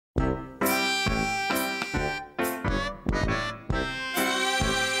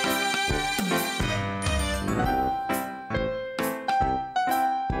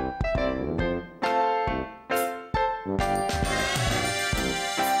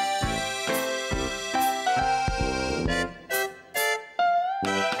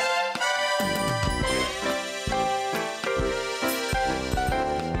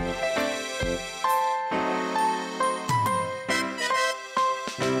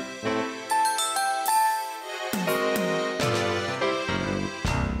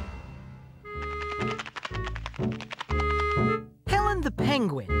Helen the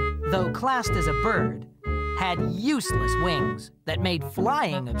penguin, though classed as a bird, had useless wings that made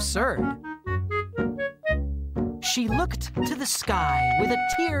flying absurd. She looked to the sky with a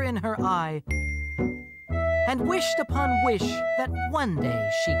tear in her eye and wished upon wish that one day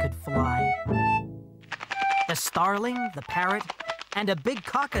she could fly. The starling, the parrot, and a big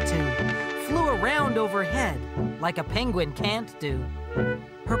cockatoo flew around overhead like a penguin can't do.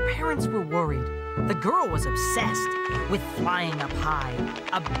 Her parents were worried. The girl was obsessed with flying up high,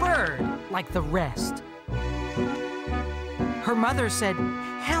 a bird like the rest. Her mother said,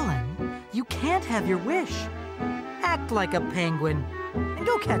 "Helen, you can't have your wish. Act like a penguin and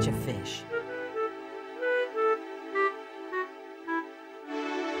go catch a fish."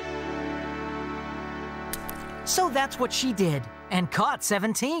 So that's what she did, and caught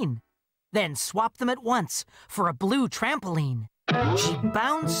 17. Then swapped them at once for a blue trampoline. She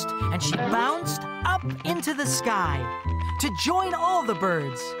bounced and she bounced up into the sky to join all the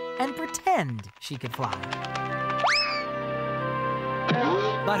birds and pretend she could fly.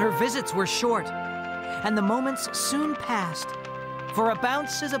 But her visits were short, and the moments soon passed, for a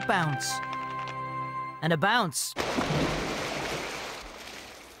bounce is a bounce, and a bounce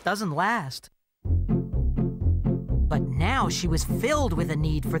doesn't last. But now she was filled with a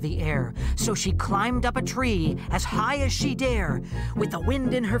need for the air, so she climbed up a tree as high as she dare. With the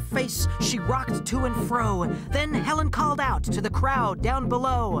wind in her face, she rocked to and fro. Then Helen called out to the crowd down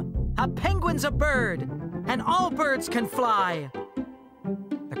below, "A penguin's a bird, and all birds can fly."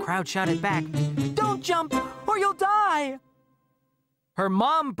 The crowd shouted back, "Don't jump or you'll die." Her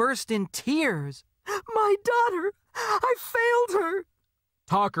mom burst in tears. "My daughter, I failed her."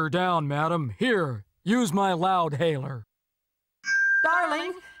 "Talk her down, madam. Here, use my loud hailer."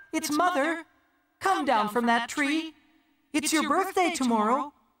 "Darling, it's Mother. Come down from that tree. It's your birthday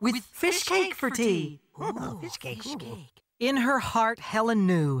tomorrow with fish cake for tea." Ooh, fish cake. In her heart, Helen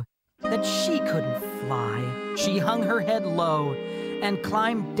knew that she couldn't fly. She hung her head low and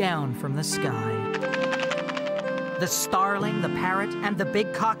climbed down from the sky. The starling, the parrot, and the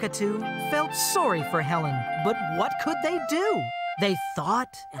big cockatoo felt sorry for Helen, but what could they do? They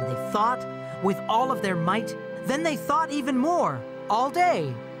thought and they thought with all of their might. Then they thought even more, all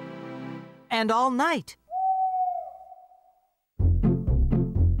day and all night.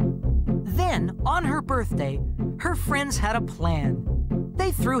 Then, on her birthday, her friends had a plan.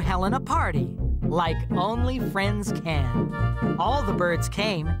 They threw Helen a party, like only friends can. All the birds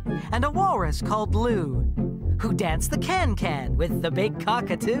came, and a walrus called Lou, who danced the can-can with the big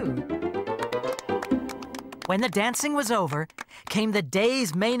cockatoo. When the dancing was over, came the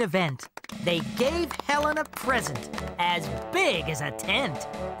day's main event. They gave Helen a present as big as a tent.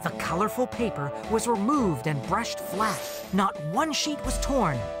 The colorful paper was removed and brushed flat. Not one sheet was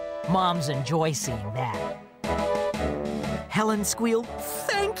torn. Moms enjoy seeing that. Helen squealed,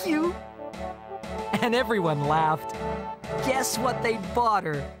 "Thank you!" And everyone laughed. Guess what they bought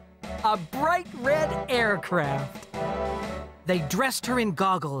her? A bright red aircraft. They dressed her in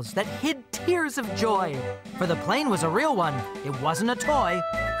goggles that hid tears of joy, for the plane was a real one. It wasn't a toy.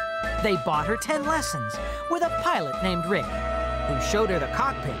 They bought her 10 lessons with a pilot named Rick, who showed her the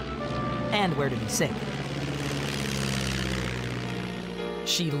cockpit and where to be sick.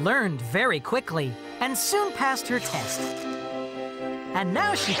 She learned very quickly and soon passed her test. And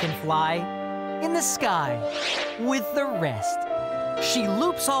now she can fly in the sky with the rest. She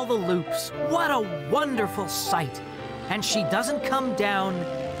loops all the loops. What a wonderful sight. And she doesn't come down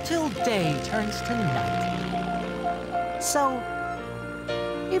till day turns to night. So,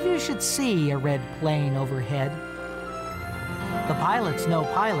 if you should see a red plane overhead, the pilot's no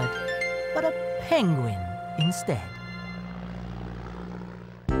pilot, but a penguin instead.